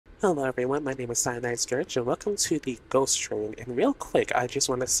Hello everyone, my name is Cyanide Scourge and welcome to the Ghost Train. And real quick, I just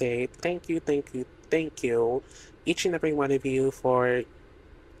want to say thank you, each and every one of you for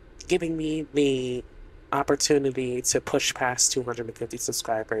giving me the opportunity to push past 250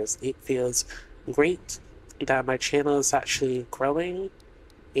 subscribers. It feels great that my channel is actually growing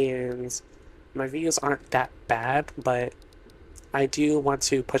and my views aren't that bad, but I do want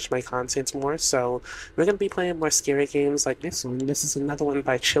to push my content more, so we're going to be playing more scary games like this one. This is another one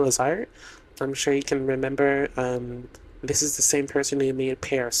by Chilla's Art. I'm sure you can remember, this is the same person who made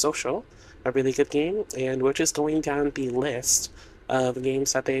Parasocial, a really good game, and we're just going down the list of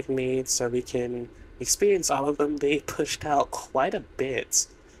games that they've made so we can experience all of them. They pushed out quite a bit,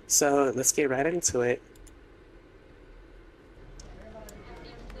 so let's get right into it.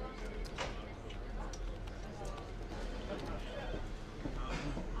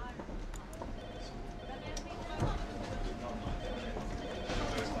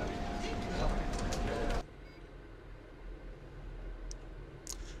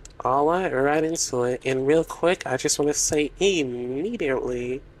 Alright, right into it. And real quick, I just want to say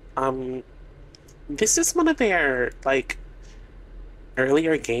immediately, um, this is one of their, like,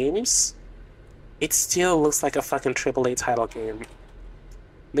 earlier games. It still looks like a fucking AAA title game.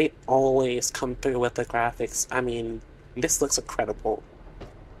 They always come through with the graphics. I mean, this looks incredible.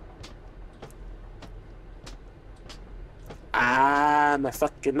 Ah, my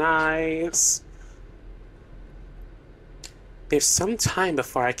fucking eyes. There's some time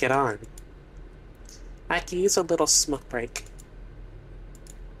before I get on. I can use a little smoke break.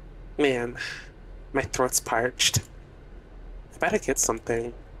 Man, my throat's parched. I better get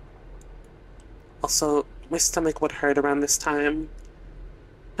something. Also, my stomach would hurt around this time.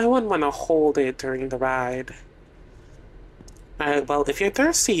 I wouldn't want to hold it during the ride. Well, if you're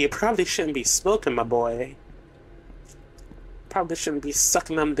thirsty, you probably shouldn't be smoking, my boy. Probably shouldn't be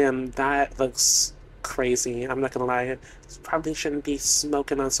sucking on them. That looks crazy. I'm not gonna lie. Probably shouldn't be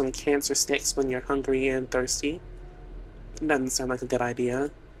smoking on some cancer sticks when you're hungry and thirsty. Doesn't sound like a good idea.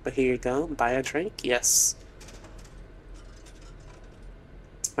 But here you go. Buy a drink? Yes.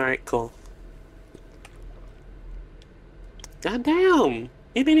 Alright, cool. Goddamn!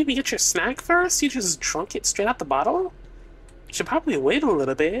 You didn't even get your snack first? You just drunk it straight out the bottle? You should probably wait a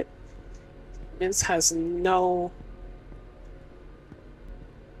little bit. This has no...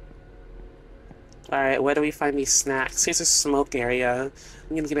 Alright, where do we find these snacks? Here's a smoke area.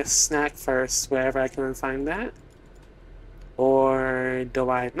 I'm gonna get a snack first, wherever I can find that. Or do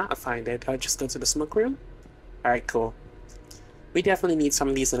I not find it? Do I just go to the smoke room? Alright, cool. We definitely need some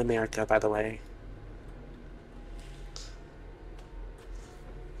of these in America, by the way.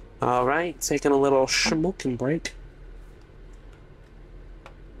 Alright, taking a little smoking break.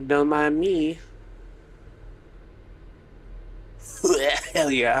 Don't mind me. Hell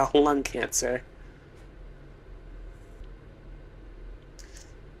yeah, lung cancer.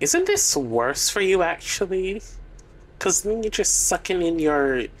 Isn't this worse for you, actually? Because then you're just sucking in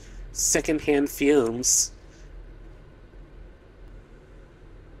your secondhand fumes.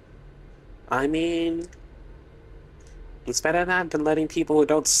 I mean, it's better that than letting people who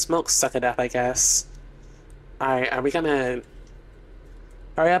don't smoke suck it up, I guess. Alright, are we gonna...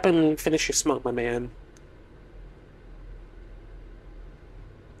 Hurry up and finish your smoke, my man.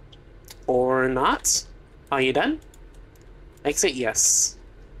 Or not? Are you done? Exit yes.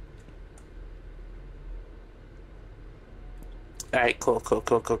 Alright, cool.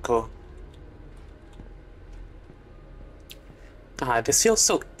 God, this feels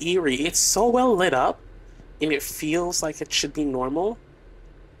so eerie. It's so well lit up, and it feels like it should be normal.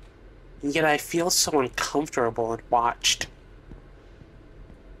 And yet I feel so uncomfortable and watched.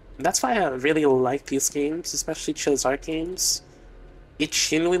 And that's why I really like these games, especially Chill's Art games. It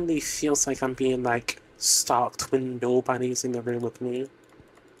genuinely feels like I'm being, like, stalked when nobody's in the room with me.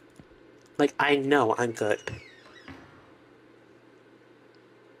 Like, I know I'm good.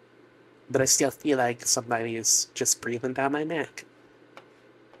 But I still feel like somebody is just breathing down my neck.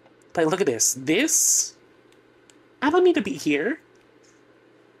 Like, look at this. This? I don't need to be here.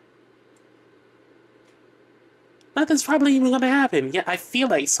 Nothing's probably even gonna happen. Yeah, I feel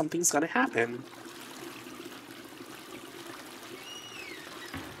like something's gonna happen.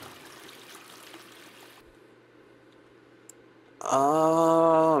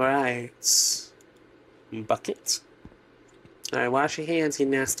 Alright. Bucket. Alright, wash your hands, you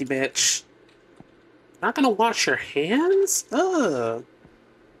nasty bitch. Not gonna wash your hands? Ugh.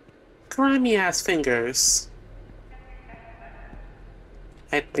 Grimy ass fingers.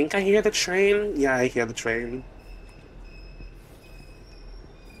 I think I hear the train. Yeah, I hear the train.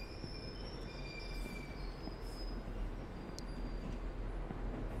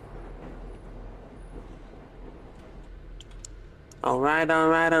 Alright,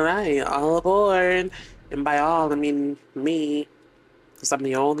 alright, alright. All aboard. And by all, I mean me, because I'm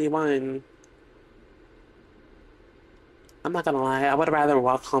the only one. I'm not gonna lie, I would rather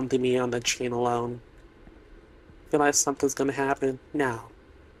walk home to me on the train alone. Feel like something's gonna happen. Now,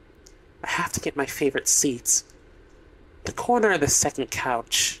 I have to get my favorite seats. The corner of the second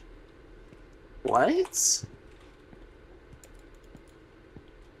couch. What?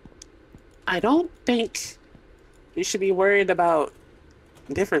 I don't think you should be worried about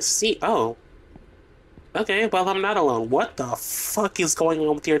different seat. Oh, okay, well, I'm not alone. What the fuck is going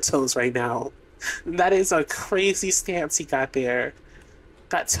on with your toes right now? That is a crazy stance he got there.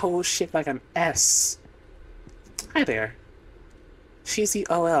 Got toes shaped like an S. Hi there. She's the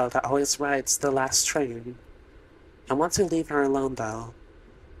OL that always rides the last train. I want to leave her alone, though.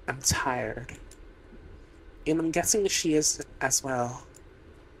 I'm tired. And I'm guessing she is as well.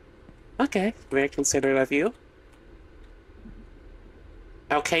 Okay, very considerate of you.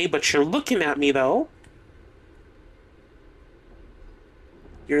 Okay, but you're looking at me, though.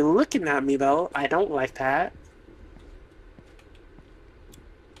 You're looking at me, though. I don't like that.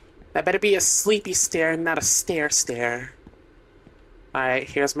 That better be a sleepy stare, not a stare. Alright,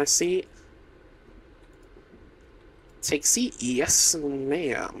 here's my seat. Take seat. Yes,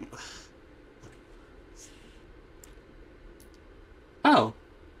 ma'am. Oh.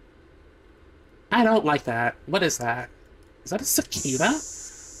 I don't like that. What is that? Is that a cicada?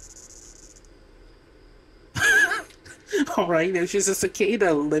 Alright, there's just a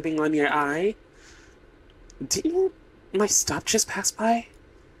cicada living on your eye. Didn't my stop just pass by?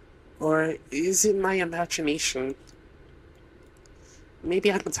 Or is it my imagination?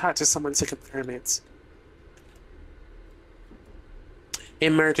 Maybe I can talk to someone to confirm it.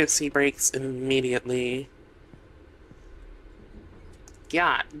 Emergency brakes immediately.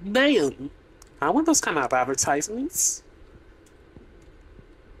 God damn! I want those kind of advertisements.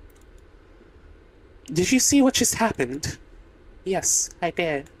 Did you see what just happened? Yes, I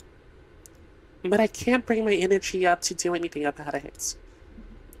did. But I can't bring my energy up to do anything about it.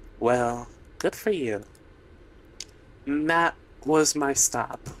 Well, good for you. That was my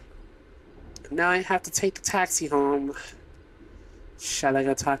stop. Now I have to take the taxi home. Shall I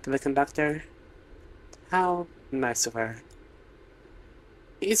go talk to the conductor? How nice of her.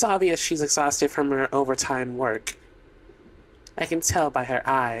 It's obvious she's exhausted from her overtime work. I can tell by her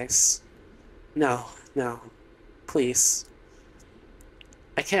eyes. No, please.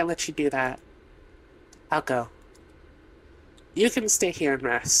 I can't let you do that. I'll go. You can stay here and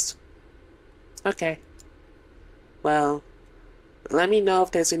rest. Okay. Well, let me know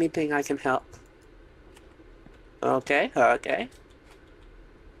if there's anything I can help. Okay.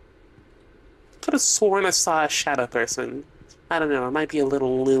 Could have sworn I saw a shadow person. I don't know, it might be a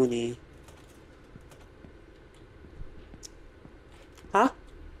little loony. Huh?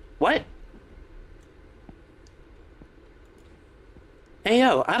 What? Hey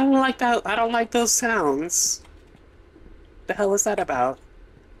yo, I don't like that. I don't like those sounds. The hell is that about?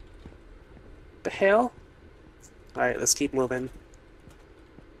 The hell? Alright, let's keep moving.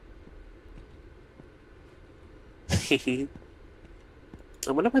 I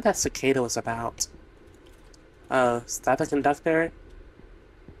wonder what that cicada was about. Is that the conductor?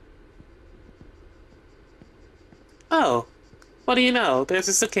 Oh, what do you know? There's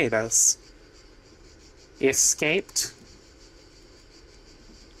the cicadas. Escaped?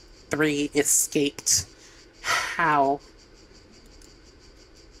 3 escaped. How?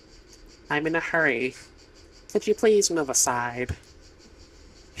 I'm in a hurry. Could you please move aside?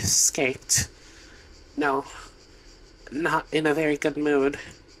 Escaped. No, not in a very good mood.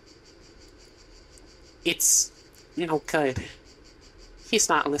 It's no good. He's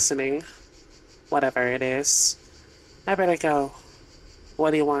not listening. Whatever it is. I better go.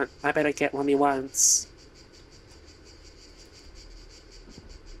 What do you want? I better get what he wants.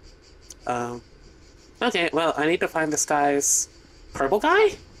 Okay, well, I need to find this guy's... Purple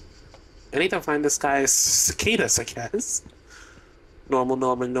guy? I need to find this guy's cicadas, I guess.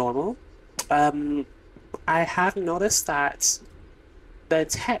 Normal. I have noticed that the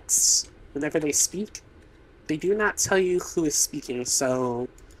texts, whenever they speak, they do not tell you who is speaking, so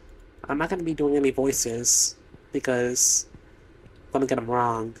I'm not going to be doing any voices because I'm going to get them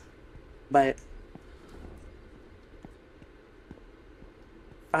wrong. But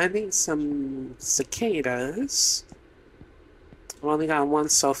finding some cicadas. I've only got one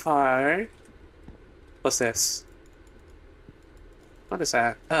so far. What's this? What is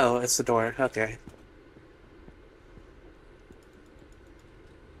that? Oh, it's the door. Okay.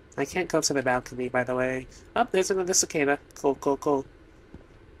 I can't go to the balcony, by the way. Oh, there's another cicada. Cool.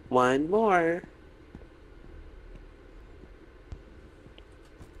 One more.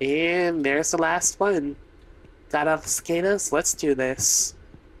 And there's the last one. Got all the cicadas? Let's do this.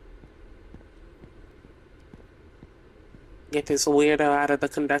 Get this weirdo out of the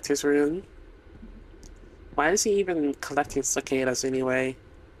conductor's room. Why is he even collecting cicadas anyway?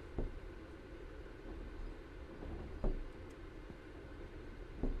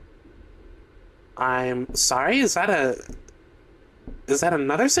 I'm sorry, is that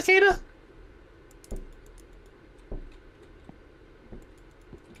another cicada?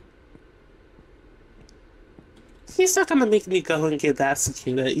 He's not gonna make me go and get that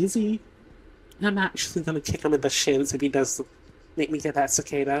cicada, is he? I'm actually gonna kick him in the shins if he does make me get that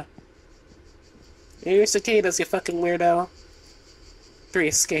cicada. Here your cicadas, you fucking weirdo. 3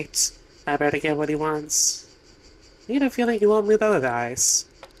 escaped. I better get what he wants. I get a feeling he won't with other guys.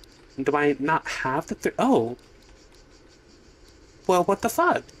 Do I not have the 3? Oh. Well, what the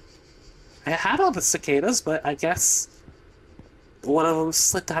fuck? I had all the cicadas, but I guess one of them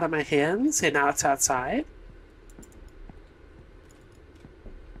slipped out of my hands and now it's outside.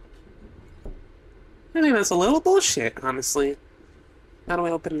 I think that's a little bullshit, honestly. How do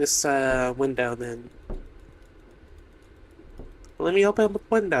I open this window then? Let me open the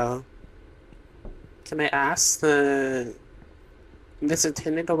window. Can I ask this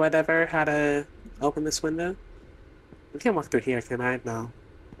attendant or whatever how to open this window? I can't walk through here, can I? No.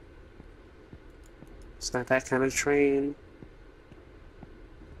 It's not that kind of train.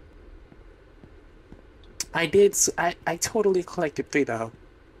 I totally collected 3 though.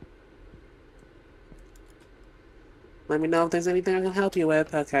 Let me know if there's anything I can help you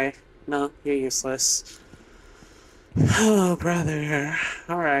with. Okay. No, you're useless. Oh, brother.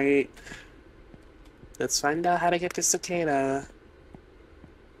 Alright. Let's find out how to get to cicada.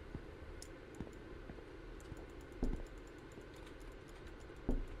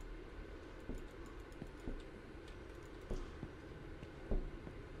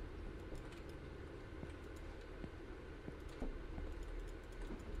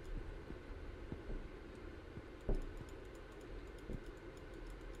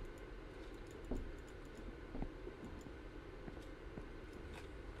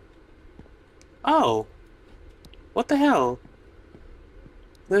 Oh! What the hell?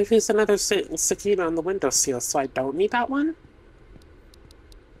 There's another cicada on the windowsill, so I don't need that one?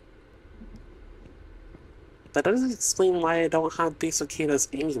 That doesn't explain why I don't have these cicadas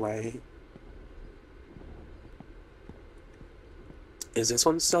anyway. Is this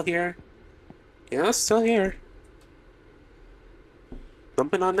one still here? Yeah, it's still here.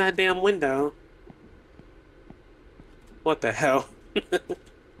 Bumping on that damn window. What the hell?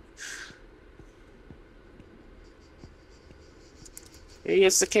 Here you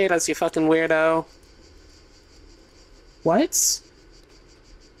cicadas, you fucking weirdo. What?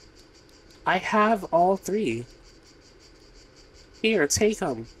 I have all 3. Here, take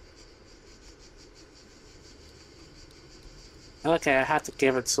them. Okay, I have to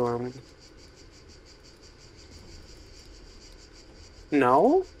give it to him.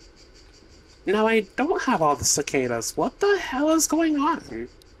 No? No, I don't have all the cicadas. What the hell is going on?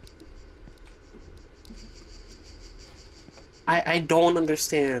 I don't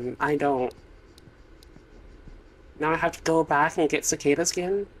understand. I don't. Now I have to go back and get cicadas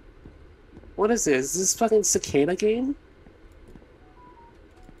again? What is this? Is this fucking cicada game?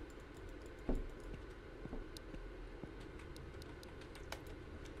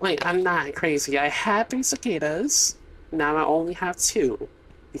 Wait, I'm not crazy. I had 3 cicadas. Now I only have 2.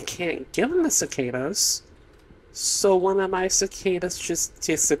 You can't give them the cicadas. So one of my cicadas just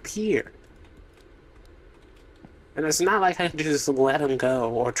disappeared. And it's not like I can just let them go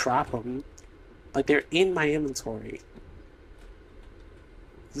or drop them. Like, they're in my inventory.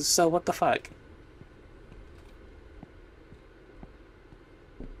 So what the fuck?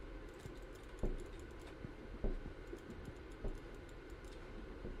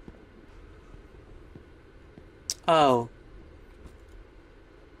 Oh.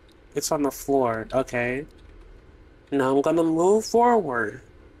 It's on the floor. Okay. Now I'm gonna move forward.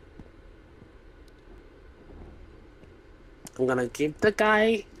 I'm gonna give the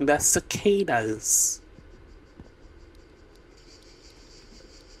guy the cicadas.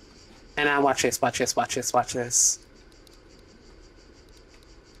 And now watch this, watch this, watch this, watch this.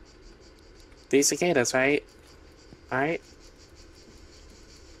 These cicadas, right? Alright.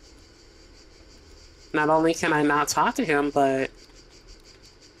 Not only can I not talk to him, but...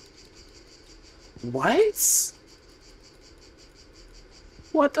 What?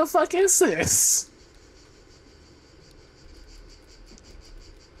 What the fuck is this?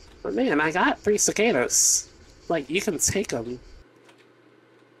 But man, I got 3 cicadas. Like, you can take them.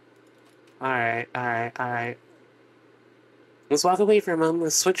 Alright, alright, alright. Let's walk away from him.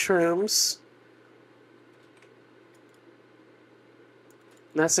 Let's switch rooms.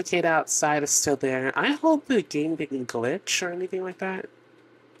 That cicada outside is still there. I hope the game didn't glitch or anything like that.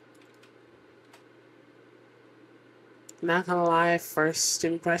 Not gonna lie, first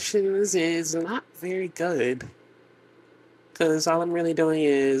impressions is not very good. Because all I'm really doing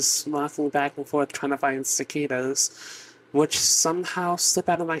is walking back and forth trying to find cicadas, which somehow slip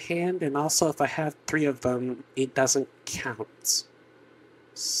out of my hand, and also if I have 3 of them, it doesn't count.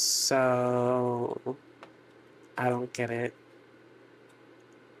 So, I don't get it.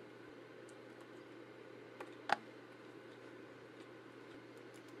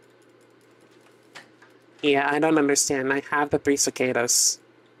 Yeah, I don't understand. I have the 3 cicadas.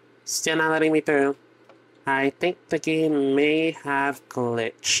 Still not letting me through. I think the game may have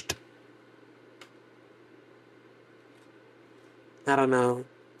glitched. I don't know.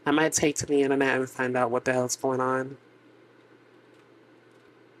 I might take to the internet and find out what the hell's going on.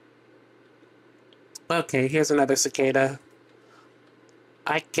 Okay, here's another cicada.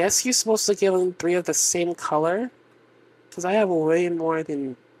 I guess you're supposed to give them 3 of the same color? Because I have way more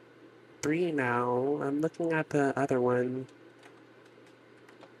than 3 now. I'm looking at the other one.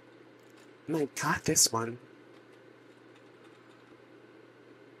 And I got this one.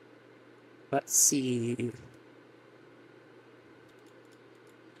 Let's see.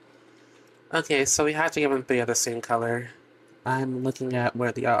 Okay, so we have to give them 3 of the same color. I'm looking at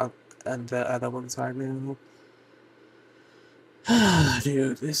where the other ones are now.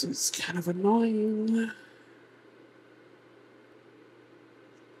 Dude, this is kind of annoying.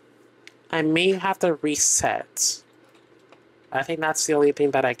 I may have to reset. I think that's the only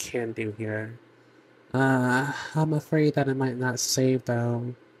thing that I can do here. I'm afraid that it might not save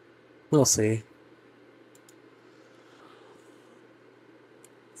though. We'll see.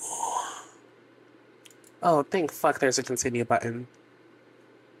 Oh, thank fuck there's a continue button.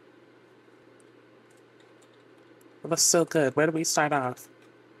 That was so good. Where do we start off?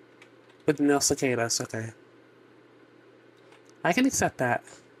 With no cicadas, okay. I can accept that.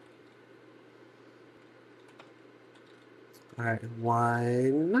 Alright,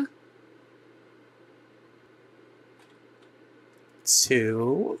 1,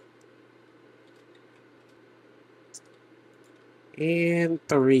 2, and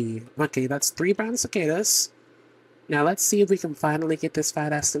 3. Okay, that's 3 brown cicadas. Now let's see if we can finally get this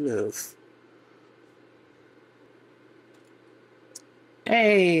fat ass to move.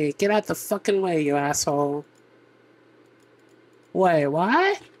 Hey, get out the fucking way, you asshole. Wait,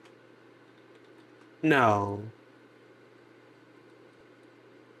 what? No.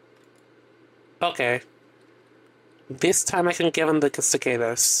 Okay. This time I can give him the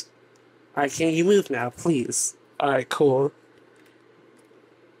cicadas. Alright, can you move now, please? Alright, cool.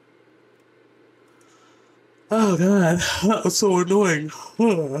 Oh god, that was so annoying.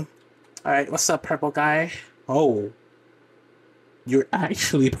 Alright, what's up, purple guy? Oh. You're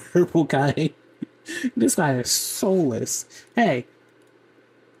actually purple guy. This guy is soulless. Hey,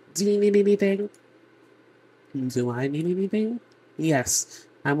 do you need anything? Do I need anything? Yes,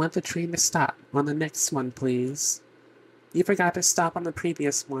 I want the train to stop on the next one, please. You forgot to stop on the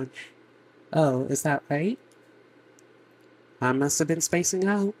previous one. Oh, is that right? I must have been spacing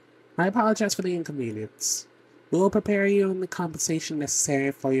out. I apologize for the inconvenience. We will prepare you on the compensation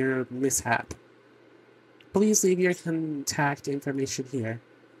necessary for your mishap. Please leave your contact information here.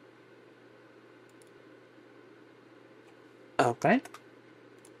 Okay.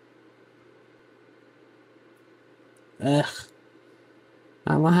 Ugh.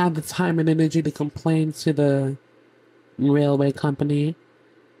 I don't have the time and energy to complain to the railway company.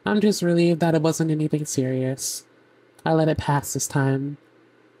 I'm just relieved that it wasn't anything serious. I let it pass this time.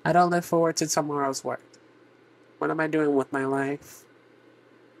 I don't look forward to tomorrow's work. What am I doing with my life?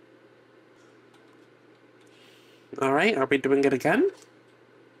 Alright, are we doing it again?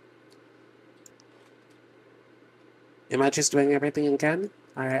 Am I just doing everything again?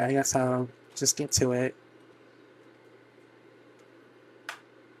 Alright, I guess I'll just get to it.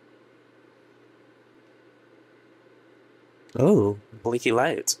 Oh, blinky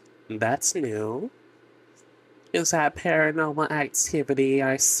light. That's new. Is that paranormal activity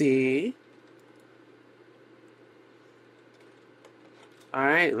I see?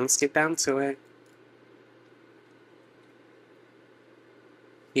 Alright, let's get down to it.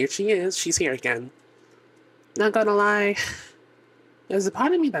 Here she is. She's here again. Not gonna lie, there's a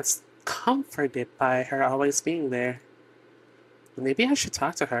part of me that's comforted by her always being there. Maybe I should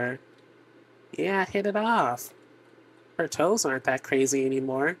talk to her. Yeah, hit it off. Her toes aren't that crazy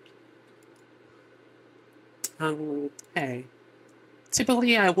anymore. Hey.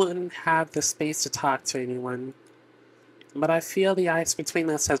 Typically, I wouldn't have the space to talk to anyone. but I feel the ice between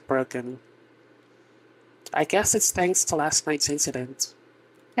us has broken. I guess it's thanks to last night's incident.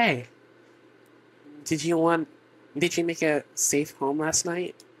 Hey, did you want... Did you make a safe home last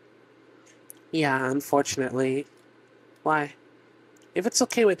night? Yeah, unfortunately. Why? If it's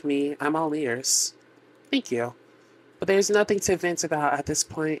okay with me, I'm all ears. Thank you. But there's nothing to vent about at this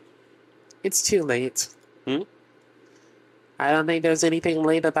point. It's too late. Hmm? I don't think there's anything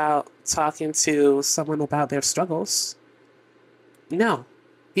late about talking to someone about their struggles. No,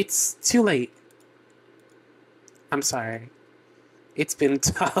 it's too late. I'm sorry. It's been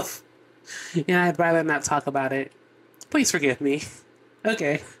tough. Yeah, I'd rather not talk about it. Please forgive me.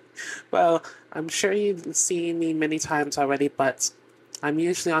 Okay. Well, I'm sure you've seen me many times already, but I'm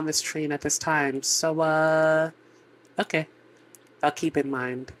usually on this train at this time, so, okay. I'll keep in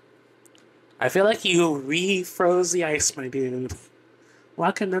mind. I feel like you re-froze the ice, my dude.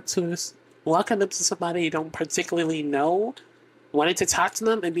 Walking up to walking up to somebody you don't particularly know, wanting to talk to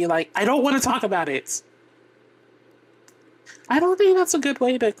them and be like, I don't want to talk about it. I don't think that's a good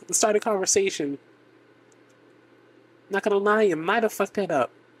way to start a conversation. Not gonna lie, you might have fucked it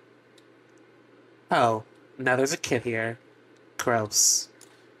up. Oh, now there's a kid here. Gross.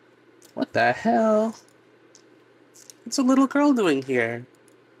 What the hell? What's a little girl doing here?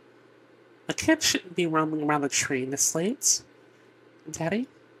 A kid shouldn't be roaming around the train this late. Daddy?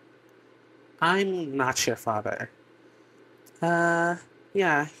 I'm not your father.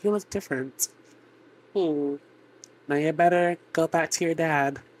 Yeah, you look different. Hmm. Now you better go back to your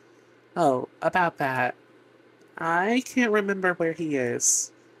dad. Oh, about that. I can't remember where he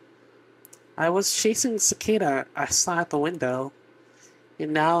is. I was chasing the cicada I saw at the window,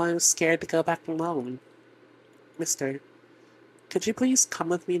 and now I'm scared to go back alone. Mister, could you please come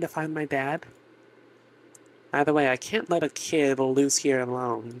with me to find my dad? Either way, I can't let a kid lose here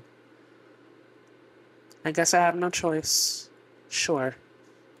alone. I guess I have no choice. Sure.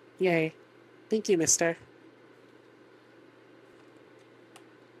 Yay. Thank you, mister.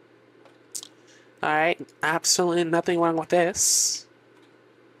 Alright, absolutely nothing wrong with this.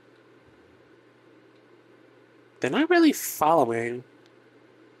 They're not really following.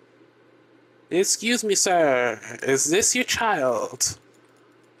 Excuse me, sir. Is this your child?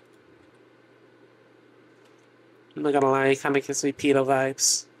 I'm not gonna lie, it kinda gives me pedo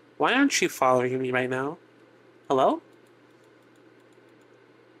vibes. Why aren't you following me right now? Hello?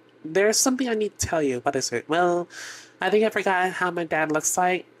 There's something I need to tell you. What is it? Well, I think I forgot how my dad looks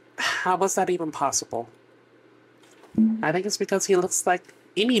like. How was that even possible? I think it's because he looks like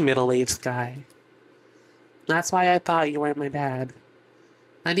any middle-aged guy. That's why I thought you weren't my dad.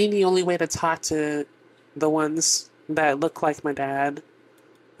 I think the only way to talk to the ones that look like my dad.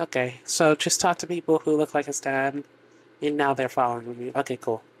 Okay, so just talk to people who look like his dad, and now they're following me. Okay,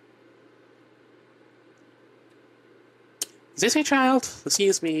 cool. Is this your child?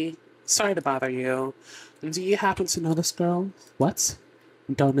 Excuse me. Sorry to bother you. Do you happen to know this girl? What?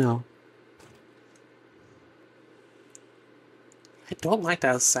 Don't know. I don't like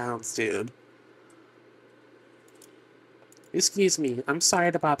those sounds, dude. Excuse me, I'm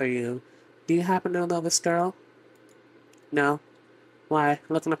sorry to bother you. Do you happen to know this girl? No? Why?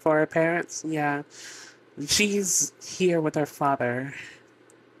 Looking for her parents? Yeah. She's here with her father.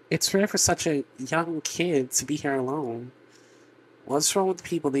 It's rare for such a young kid to be here alone. What's wrong with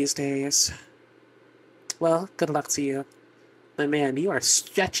people these days? Well, good luck to you. My man, you are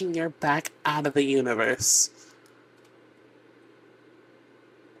stretching your back out of the universe.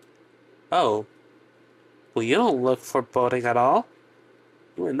 Oh. Well, you don't look foreboding at all.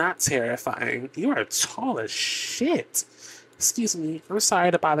 You are not terrifying. You are tall as shit. Excuse me, I'm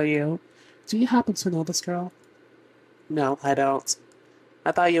sorry to bother you. Do you happen to know this girl? No, I don't.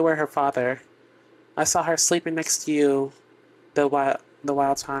 I thought you were her father. I saw her sleeping next to you the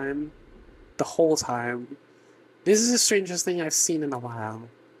wild time. The whole time. This is the strangest thing I've seen in a while.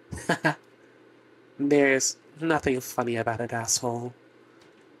 There's nothing funny about it, asshole.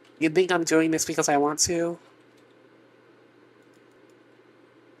 You think I'm doing this because I want to?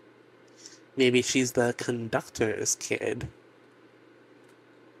 Maybe she's the conductor's kid.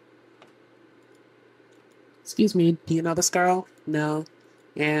 Excuse me, do you know this girl? No.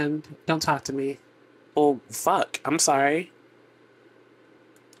 And don't talk to me. Well, fuck, I'm sorry.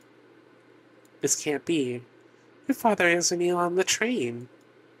 This can't be. Your father isn't even on the train.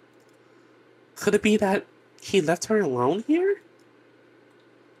 Could it be that he left her alone here?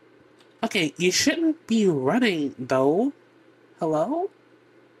 Okay, you shouldn't be running, though. Hello?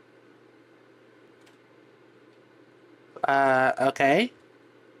 Okay.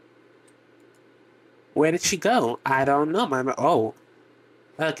 Where did she go? I don't know, oh.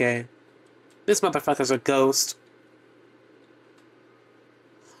 Okay. This motherfucker's a ghost.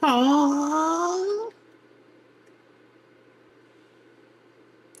 Aww.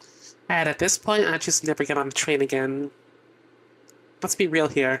 And at this point, I just never get on the train again. Let's be real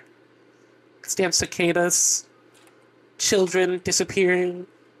here. Damn cicadas, children disappearing.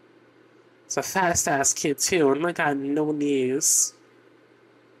 It's a fast ass kid too, and I got no news.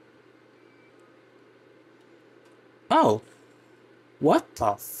 Oh, what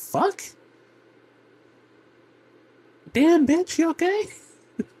the fuck? Damn, bitch, you okay?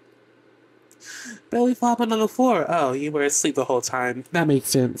 Belly flopping on the floor. Oh, you were asleep the whole time. That makes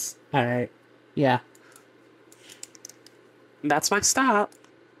sense. Alright. Yeah. That's my stop.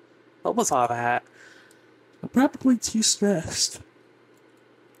 What was all that? I'm probably too stressed.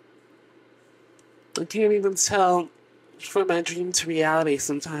 I can't even tell from my dream to reality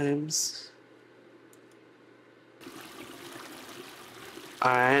sometimes.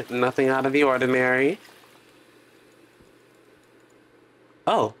 Alright, nothing out of the ordinary.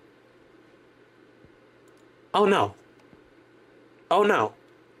 Oh. Oh no. Oh no.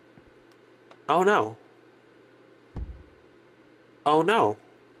 Oh no. Oh no.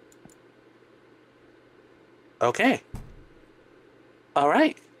 Okay.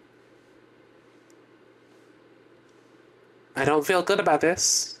 Alright. I don't feel good about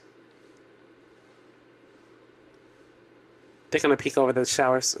this. They're gonna peek over the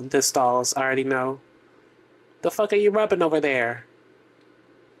showers, the stalls, I already know. The fuck are you rubbing over there?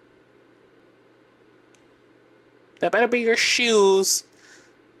 That better be your shoes,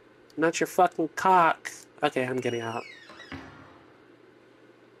 not your fucking cock. Okay, I'm getting out.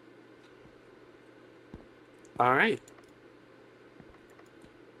 Alright.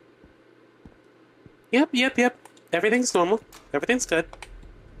 Yep. Everything's normal. Everything's good.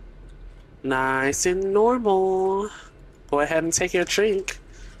 Nice and normal. Go ahead and take your drink.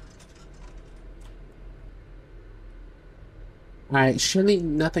 Alright, surely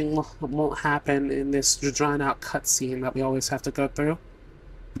nothing won't happen in this drawn out cutscene that we always have to go through.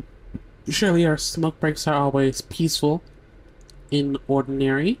 Surely our smoke breaks are always peaceful and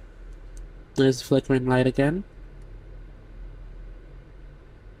ordinary. There's the flickering light again.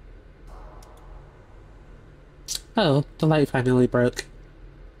 Oh, the light finally broke.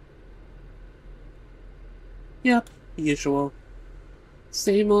 Yep, usual.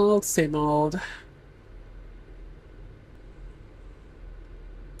 Same old, same old.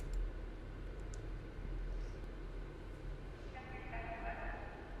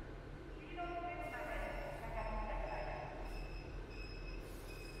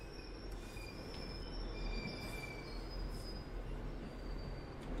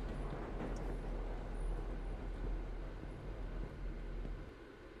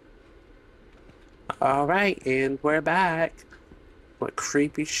 Alright, and we're back. What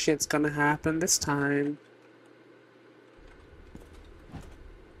creepy shit's gonna happen this time?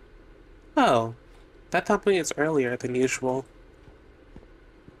 Oh, that thumping is earlier than usual.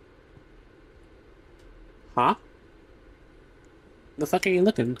 Huh? The fuck are you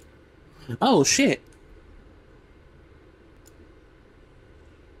looking? Oh, shit!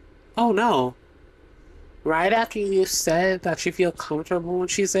 Oh no. Right after you said that you feel comfortable when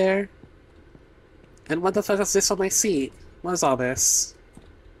she's there? And what the fuck is this on my seat? What is all this?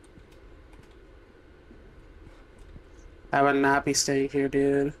 I would not be staying here,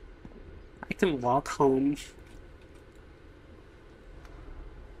 dude. I can walk home.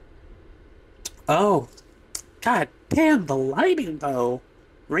 Oh. God damn, the lighting, though.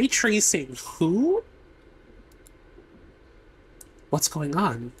 Ray tracing who? What's going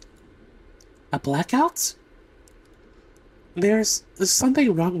on? A blackout? There's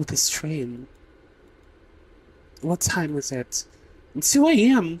something wrong with this train. What time is it? 2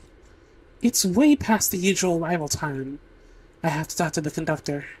 a.m. It's way past the usual arrival time. I have to talk to the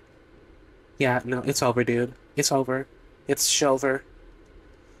conductor. Yeah, no, it's over, dude. It's over. It's shover.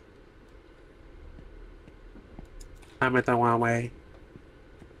 I'm at the wrong way.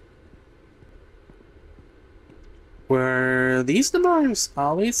 Were these numbers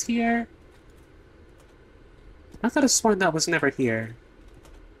always here? I could have sworn that was never here.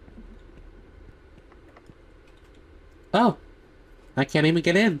 Oh, I can't even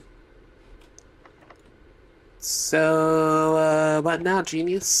get in. So, what now,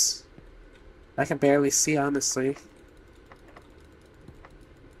 genius? I can barely see, honestly.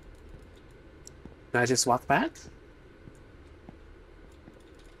 Can I just walk back?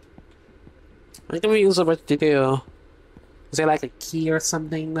 I can use what to do. Is there like a key or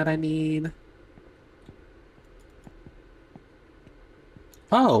something that I need?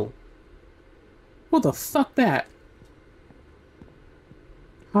 Oh. What the fuck that?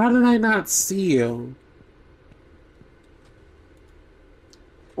 How did I not see you?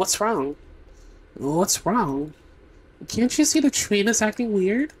 What's wrong? What's wrong? Can't you see the train is acting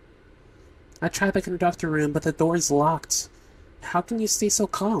weird? I tried the conductor room, but the door is locked. How can you stay so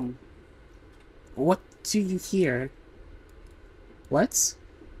calm? What do you hear? What?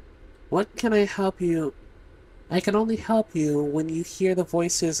 What can I help you? I can only help you when you hear the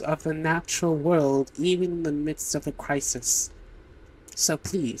voices of the natural world, even in the midst of a crisis. So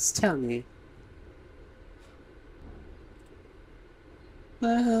please, tell me.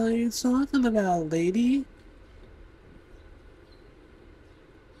 The hell are you talking about, lady?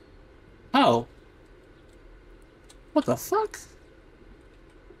 Oh. What the fuck?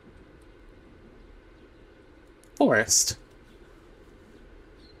 Forest.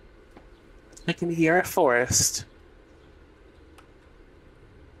 I can hear a forest.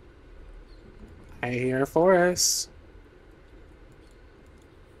 I hear a forest.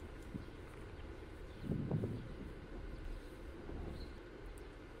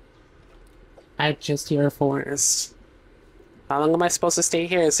 I just hear a forest. How long am I supposed to stay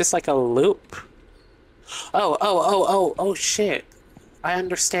here? Is this like a loop? Oh, shit. I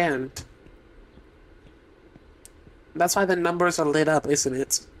understand. That's why the numbers are lit up, isn't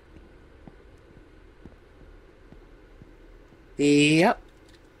it? Yep.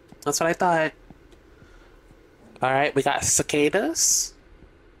 That's what I thought. Alright, we got cicadas.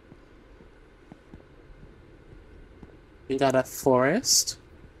 We got a forest.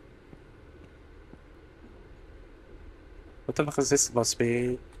 What the fuck is this supposed to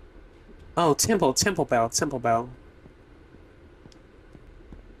be? Oh, temple bell.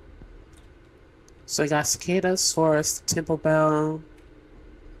 So we got cicadas, forest, temple bell.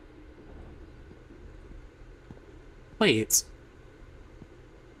 Wait.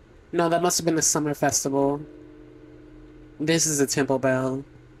 No, that must have been the summer festival. This is a temple bell.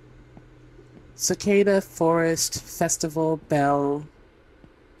 Cicada, forest, festival, bell.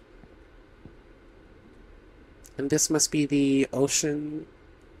 And this must be the ocean.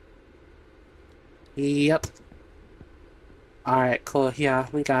 Yep. Alright, cool. Yeah,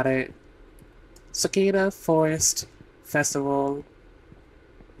 we got it. Cicada, forest, festival,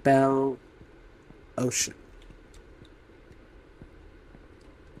 bell, ocean.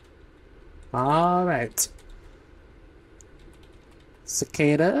 Alright.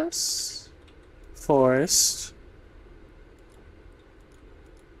 Cicadas, forest,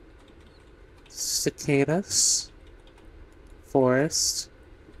 cicadas, forest,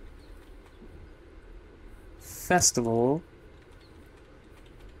 festival,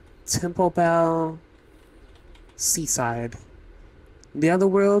 temple bell, seaside. The other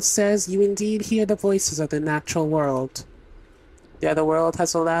world says you indeed hear the voices of the natural world. The other world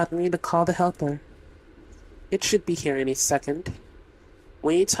has allowed me to call the helper. It should be here any second.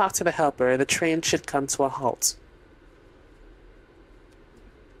 When you talk to the helper, the train should come to a halt.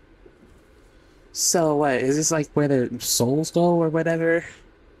 So what, is this like where the souls go or whatever?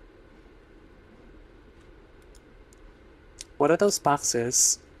 What are those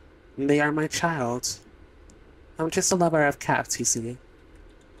boxes? They are my child. I'm just a lover of cats, you see.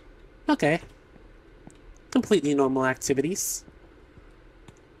 Okay. Completely normal activities.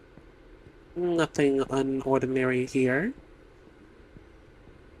 Nothing unordinary here.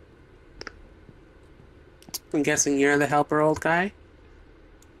 I'm guessing you're the helper, old guy?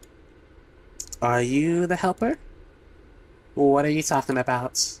 Are you the helper? What are you talking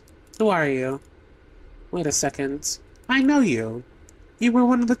about? Who are you? Wait a second. I know you. You were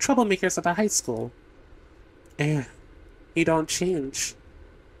one of the troublemakers at the high school. Eh, you don't change.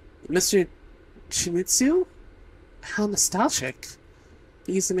 Mr. Shimizu? How nostalgic.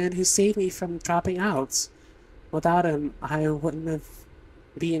 He's the man who saved me from dropping out. Without him, I wouldn't have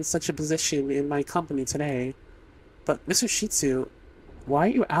been in such a position in my company today. But Mr. Shitsu, why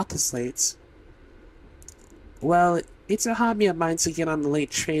are you out this late? Well, it's a hobby of mine to get on the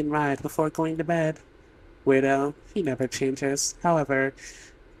late train ride before going to bed. Weirdo, he never changes. However,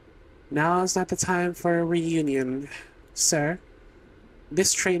 now is not the time for a reunion, sir.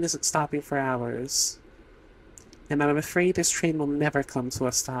 This train isn't stopping for hours. And I'm afraid this train will never come to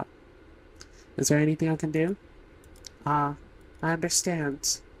a stop. Is there anything I can do? Ah, I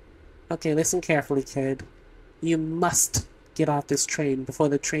understand. Okay, listen carefully, kid. You must get off this train before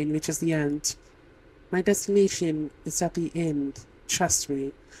the train reaches the end. My destination is at the end. Trust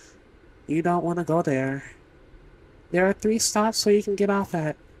me. You don't want to go there. There are 3 stops where you can get off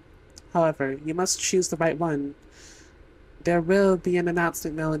at. However, you must choose the right one. There will be an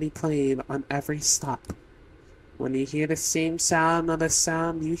announcement melody playing on every stop. When you hear the same sound or the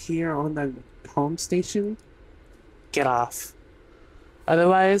sound you hear on the home station, get off.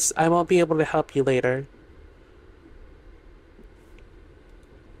 Otherwise, I won't be able to help you later.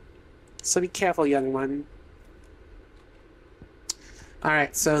 So be careful, young one.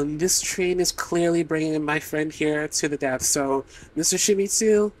 Alright, so this train is clearly bringing my friend here to the death, so Mr.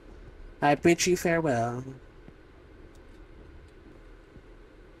 Shimizu, I bid you farewell.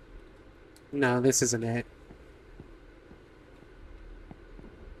 No, this isn't it.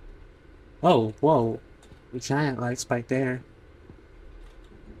 Oh, whoa. A giant light spike there.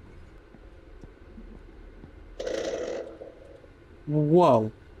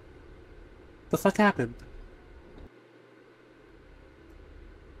 Whoa. The fuck happened?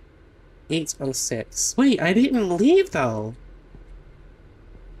 806. Wait, I didn't leave though.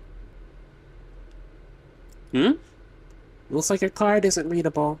 Hmm? Looks like your card isn't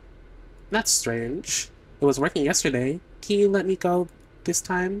readable. That's strange. It was working yesterday. Can you let me go this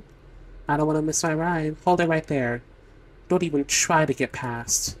time? I don't want to miss my ride. Hold it right there. Don't even try to get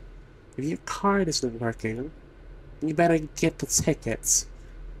past. If your card isn't working, you better get the tickets.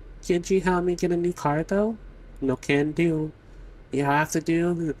 Can't you help me get a new card though? No can do. You have to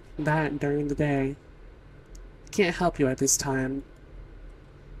do that during the day. Can't help you at this time.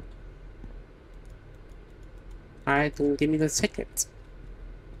 Alright, then give me the ticket.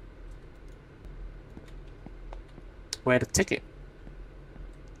 Where the ticket?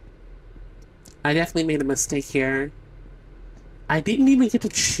 I definitely made a mistake here. I didn't even get to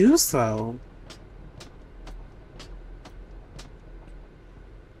choose though.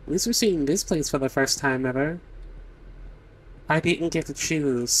 At least we're seeing this place for the first time ever. I didn't get to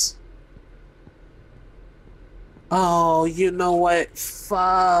choose. Oh, you know what?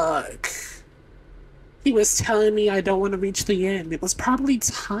 Fuck. He was telling me I don't want to reach the end. It was probably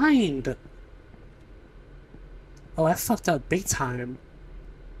timed. Oh, I fucked up big time.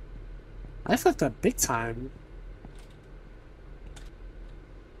 I fucked up big time.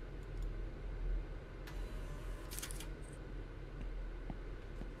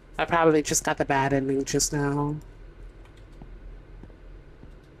 I probably just got the bad ending just now.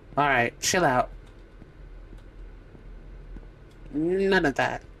 Alright, chill out. None of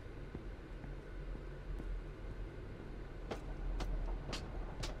that.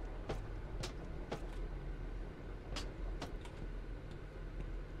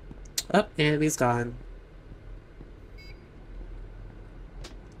 Oh, and he's gone.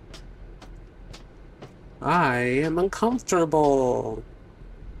 I am uncomfortable.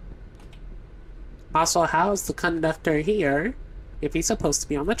 Also, how's the conductor here if he's supposed to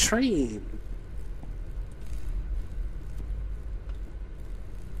be on the train?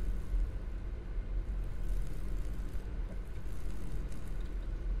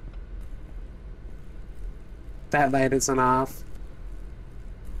 That light isn't off.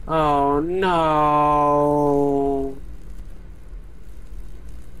 Oh no.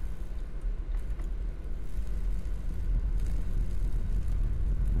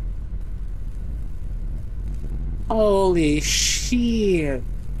 Holy shit.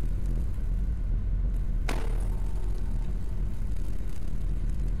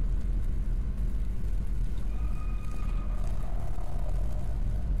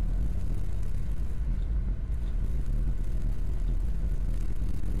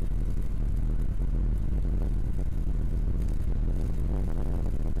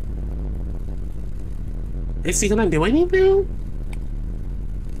 Is he gonna do anything?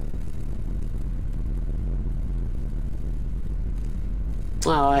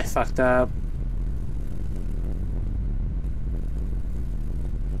 Oh, I fucked up.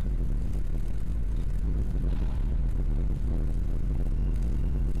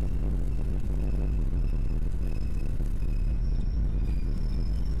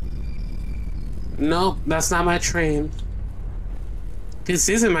 Nope, that's not my train. This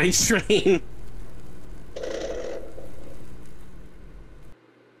isn't my train.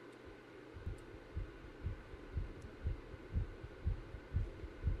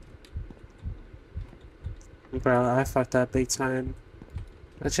 Bro, I fucked up big time.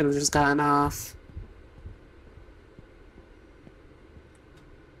 I should have just gotten off.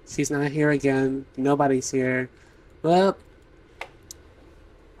 She's not here again. Nobody's here. Well,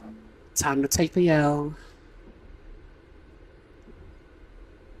 time to take the L.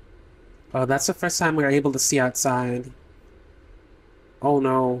 Oh, that's the first time we were able to see outside. Oh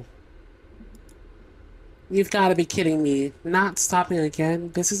no. You've got to be kidding me. Not stopping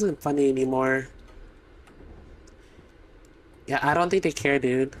again? This isn't funny anymore. Yeah, I don't think they care,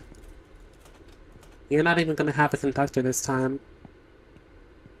 dude. You're not even gonna have a conductor this time.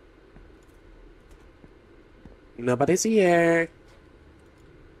 Nobody's here.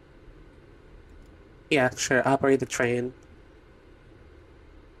 Yeah, sure, operate the train.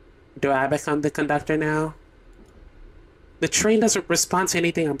 Do I become the conductor now? The train doesn't respond to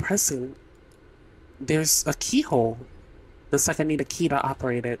anything I'm pressing. There's a keyhole. Looks like I need a key to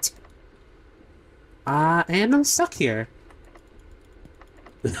operate it. And I'm stuck here.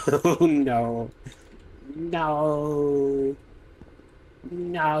 Oh no. No.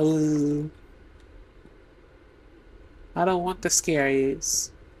 No. I don't want the scaries.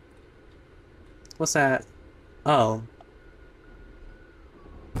 What's that? Oh.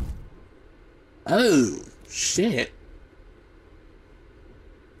 Oh, shit.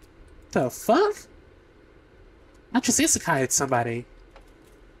 The fuck? I just isekai'd somebody.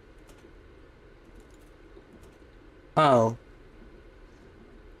 Oh.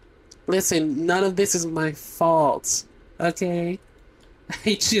 Listen, none of this is my fault. Okay?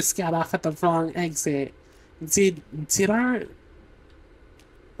 I just got off at the wrong exit. Did our...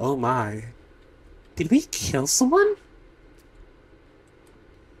 Oh my. Did we kill someone?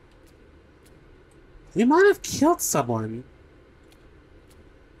 We might have killed someone.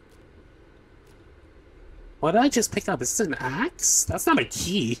 What did I just pick up? Is this an axe? That's not a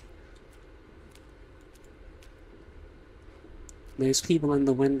key. There's people in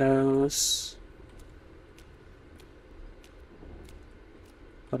the windows.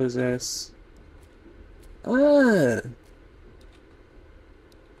 What is this? A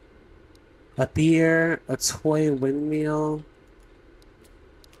beer, a toy windmill.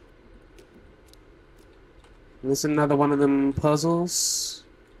 There's another one of them puzzles.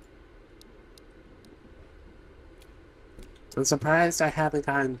 I'm surprised I haven't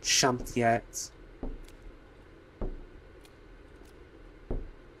gotten jumped yet.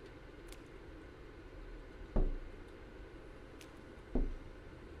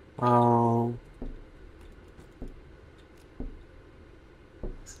 Oh.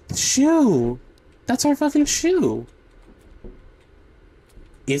 Shoe! That's our fucking shoe!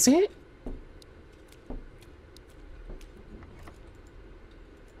 Is it?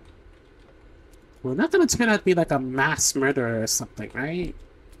 We're not gonna turn out to be like a mass murderer or something, right?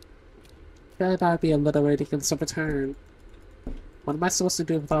 That'd be a little ridiculous of a turn. What am I supposed to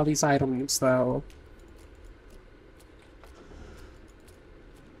do with all these items, though?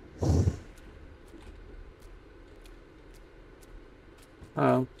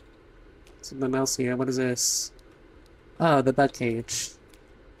 Oh. Something else here. What is this? Oh, the bed cage.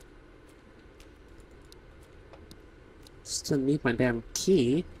 Still need my damn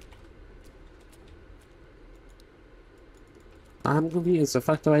key. I'm confused. The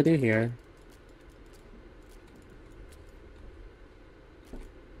fuck do I do here?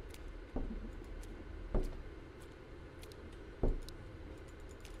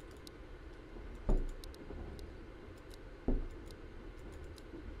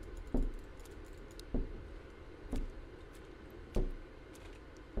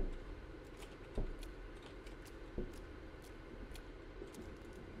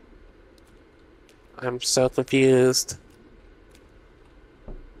 I'm so confused.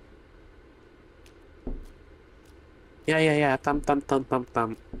 Yeah. Thump.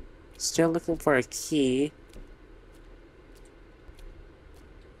 Still looking for a key.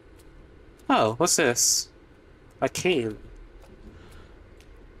 Oh, what's this? A cane.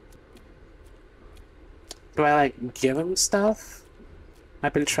 Do I, like, give him stuff?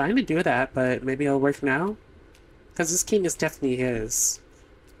 I've been trying to do that, but maybe it'll work now? Because this cane is definitely his.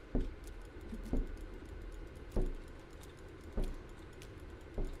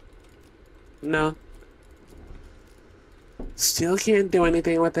 No. Still can't do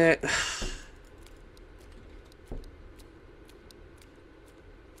anything with it.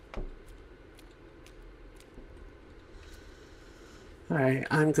 Alright,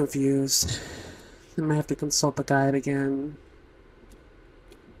 I'm confused. I might have to consult the guide again.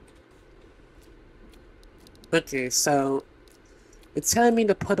 Okay, so it's telling me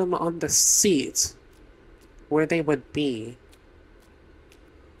to put them on the seat where they would be.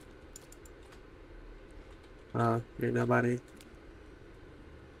 Oh, you're nobody.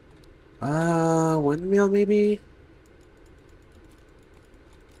 Windmill maybe?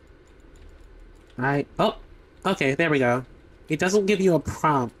 Oh, okay, there we go. It doesn't give you a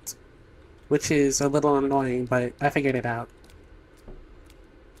prompt, which is a little annoying, but I figured it out.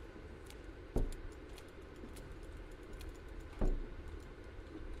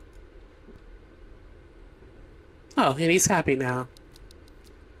 Oh, and he's happy now.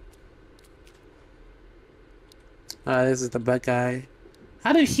 This is the bug guy.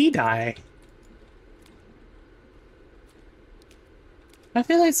 How did he die? I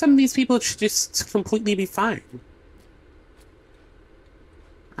feel like some of these people should just completely be fine.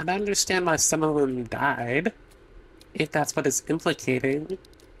 I don't understand why some of them died, if that's what it's implicating.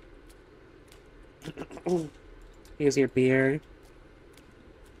 Here's your beer.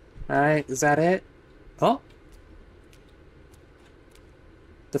 Alright, is that it? Oh!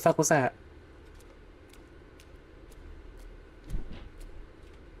 The fuck was that?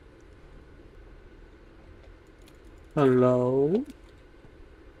 Hello?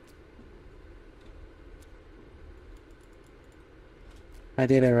 I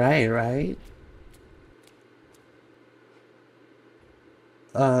did it right, right?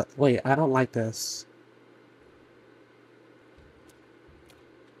 Wait, I don't like this.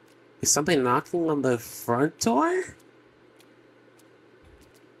 Is something knocking on the front door?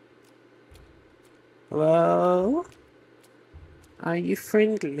 Hello? Are you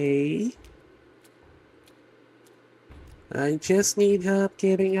friendly? I just need help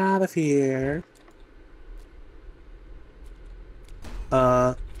getting out of here.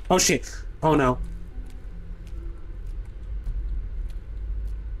 Oh shit. Oh no.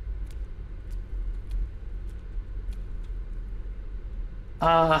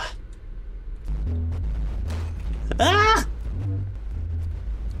 Uh. Ah!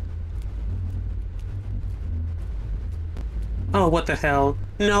 Oh, what the hell?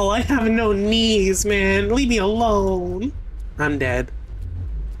 No, I have no knees, man. Leave me alone. I'm dead.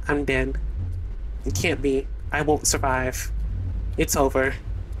 I'm dead. It can't be. I won't survive. It's over.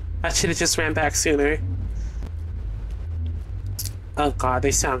 I should have just ran back sooner. Oh god,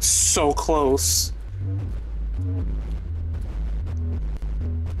 they sound so close.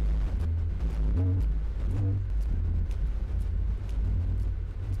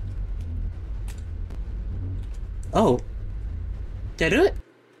 Oh. Did I do it?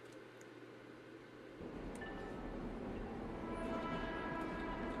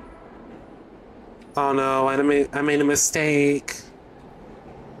 Oh no, I made a mistake.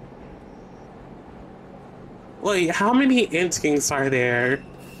 Wait, how many instincts are there?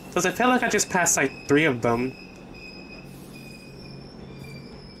 Because I feel like I just passed like 3 of them.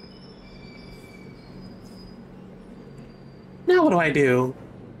 Now what do I do?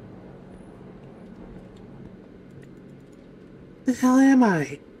 The hell am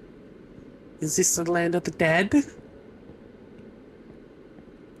I? Is this the land of the dead?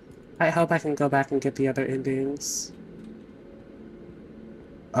 I hope I can go back and get the other endings.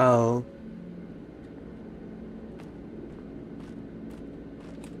 Oh.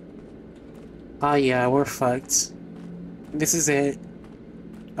 Oh yeah, we're fucked. This is it.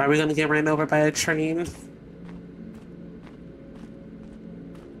 Are we gonna get ran over by a train?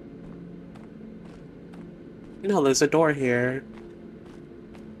 No, there's a door here.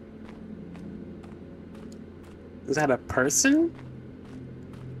 Is that a person?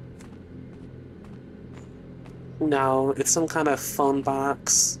 No, it's some kind of phone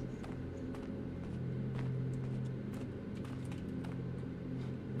box.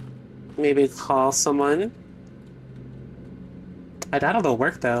 Maybe call someone. I doubt it'll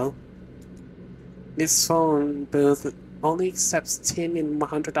work though. This phone booth only accepts 10 and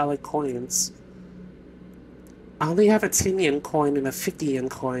 $100 coins. I only have a 10 yen coin and a 50 yen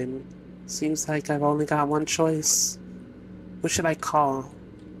coin. Seems like I've only got one choice. Who should I call?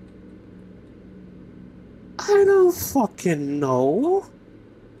 I don't fucking know.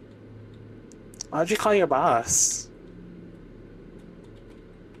 Why'd you call your boss?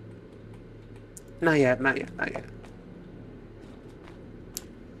 Not yet, not yet, not yet.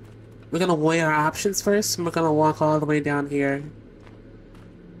 We're gonna weigh our options first, and we're gonna walk all the way down here.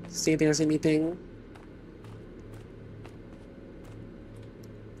 See if there's anything.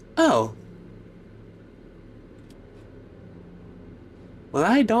 Oh. Well,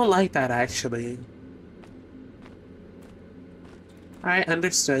 I don't like that, actually. Alright,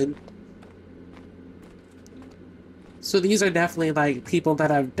 understood. So these are definitely, like, people that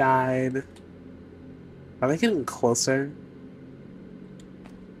have died. Are they getting closer?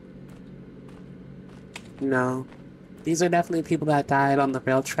 No. These are definitely people that died on the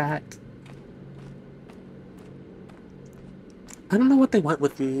rail track. I don't know what they want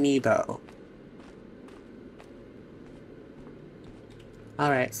with me, though.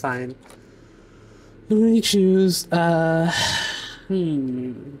 Alright, fine. Let me choose, I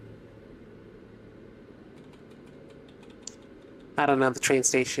don't know, the train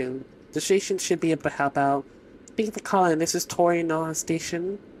station. The station should be able to help out. Thank you for calling. This is Torino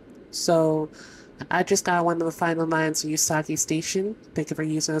Station. So, I just got one of the final lines of Usagi Station. Thank you for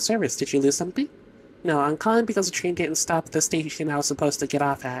using the service. Did you lose something? No, I'm calling because the train didn't stop at the station I was supposed to get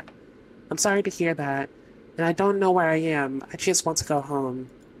off at. I'm sorry to hear that. And I don't know where I am. I just want to go home.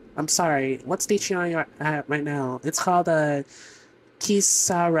 I'm sorry. What station are you at right now? It's called,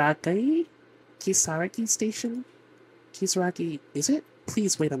 Kisaragi? Kisaragi Station? Kisaragi, is it?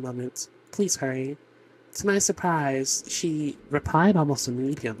 Please wait a moment. Please hurry. To my surprise, she replied almost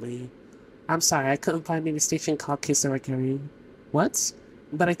immediately. I'm sorry, I couldn't find any station called Kisaragiri. What?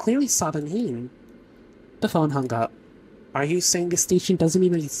 But I clearly saw the name. The phone hung up. Are you saying the station doesn't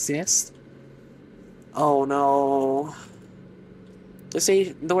even exist? Oh no.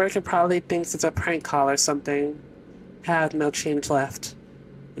 The worker probably thinks it's a prank call or something. Have no change left.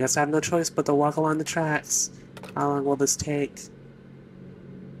 Guess I have no choice but to walk along the tracks. How long will this take?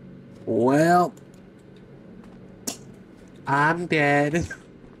 Well, I'm dead.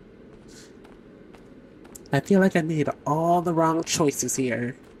 I feel like I made all the wrong choices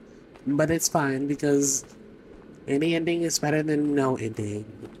here. But it's fine because any ending is better than no ending.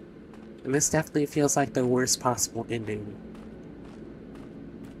 And this definitely feels like the worst possible ending.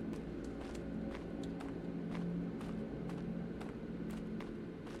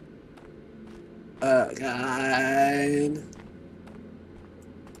 Oh god.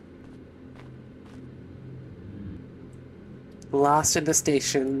 Lost in the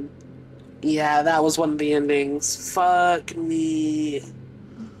station. Yeah, that was one of the endings. Fuck me.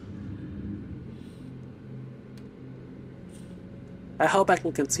 I hope I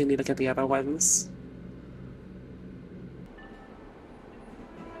can continue to get the other ones.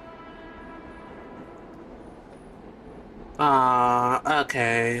 Ah,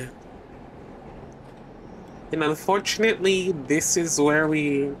 okay. And unfortunately, this is the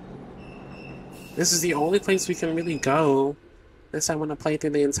only place we can really go. Unless I want to play through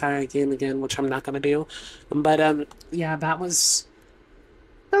the entire game again, which I'm not gonna do. But, yeah, that was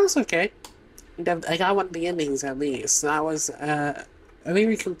okay. I got one of the endings at least. That was, a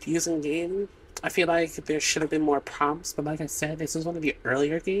very confusing game. I feel like there should have been more prompts, but like I said, this is one of the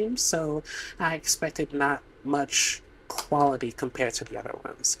earlier games, so I expected not much quality compared to the other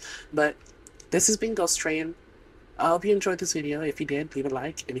ones. But this has been Ghost Train. I hope you enjoyed this video. If you did, leave a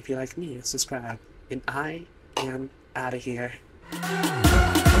like, and if you like me, subscribe. And I am out of here.